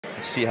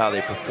and see how they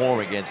perform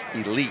against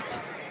elite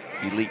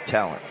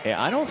talent.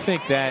 Yeah, I don't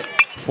think that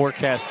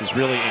forecast is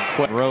really in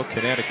Monroe,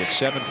 Connecticut.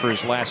 7 for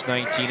his last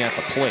 19 at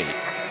the plate.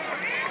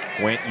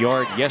 Went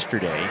yard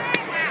yesterday.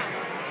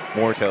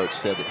 Moore coach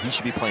said that he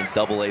should be playing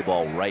double-A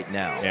ball right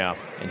now. Yeah.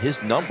 And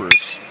his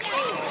numbers.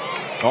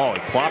 Oh,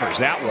 he clobbers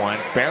that one.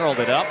 Barreled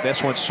it up.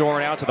 This one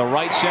soaring out to the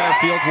right center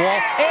field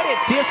wall. And it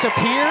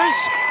disappears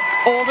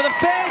over the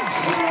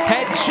fence.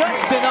 Had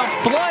just enough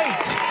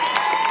flight.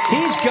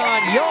 He's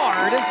gone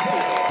yard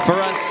for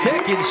a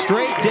second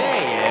straight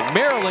day. And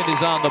Maryland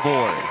is on the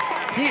board.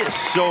 He is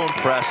so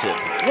impressive.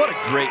 What a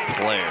great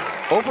player.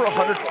 Over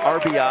 100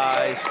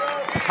 RBIs,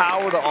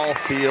 power to all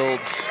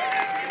fields.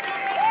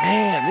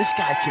 Man, this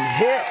guy can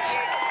hit.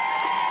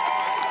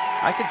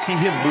 I can see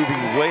him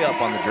moving way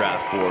up on the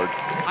draft board.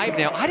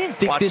 Now, I didn't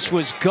think this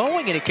was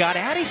going, and it got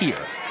out of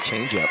here.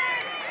 Change up.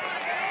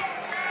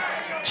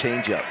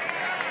 Change up.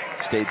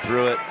 Stayed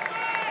through it.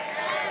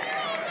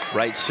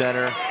 Right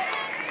center.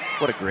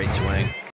 What a great swing.